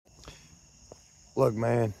Look,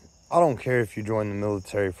 man, I don't care if you join the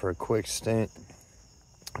military for a quick stint,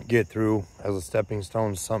 get through as a stepping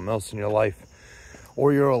stone to something else in your life,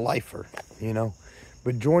 or you're a lifer, you know.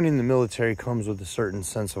 But joining the military comes with a certain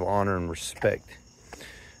sense of honor and respect.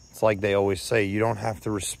 It's like they always say, you don't have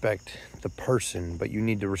to respect the person, but you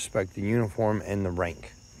need to respect the uniform and the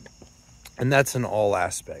rank. And that's in all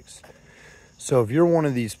aspects. So if you're one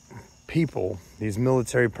of these people, these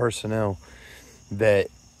military personnel, that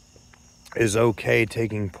is okay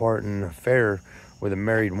taking part in an affair with a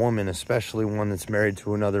married woman, especially one that's married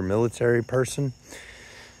to another military person,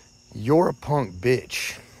 you're a punk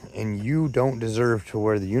bitch and you don't deserve to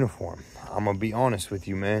wear the uniform. I'm gonna be honest with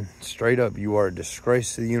you, man. Straight up, you are a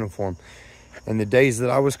disgrace to the uniform. And the days that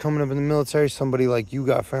I was coming up in the military, somebody like you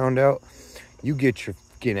got found out, you get your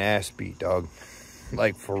fucking ass beat, dog.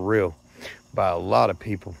 Like, for real, by a lot of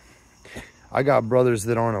people. I got brothers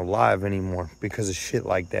that aren't alive anymore because of shit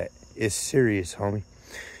like that. It's serious, homie.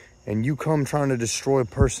 And you come trying to destroy a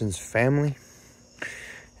person's family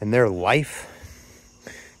and their life,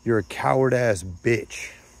 you're a coward ass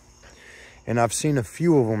bitch. And I've seen a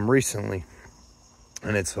few of them recently,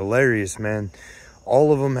 and it's hilarious, man.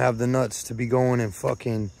 All of them have the nuts to be going and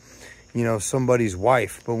fucking, you know, somebody's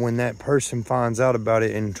wife. But when that person finds out about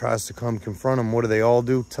it and tries to come confront them, what do they all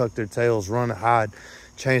do? Tuck their tails, run, hide,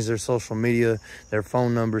 change their social media, their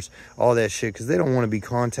phone numbers, all that shit, because they don't want to be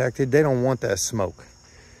contacted. They don't want that smoke,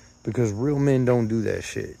 because real men don't do that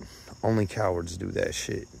shit. Only cowards do that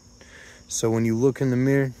shit. So when you look in the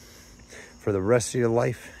mirror for the rest of your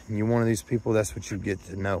life and you're one of these people, that's what you get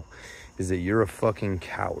to know, is that you're a fucking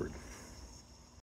coward.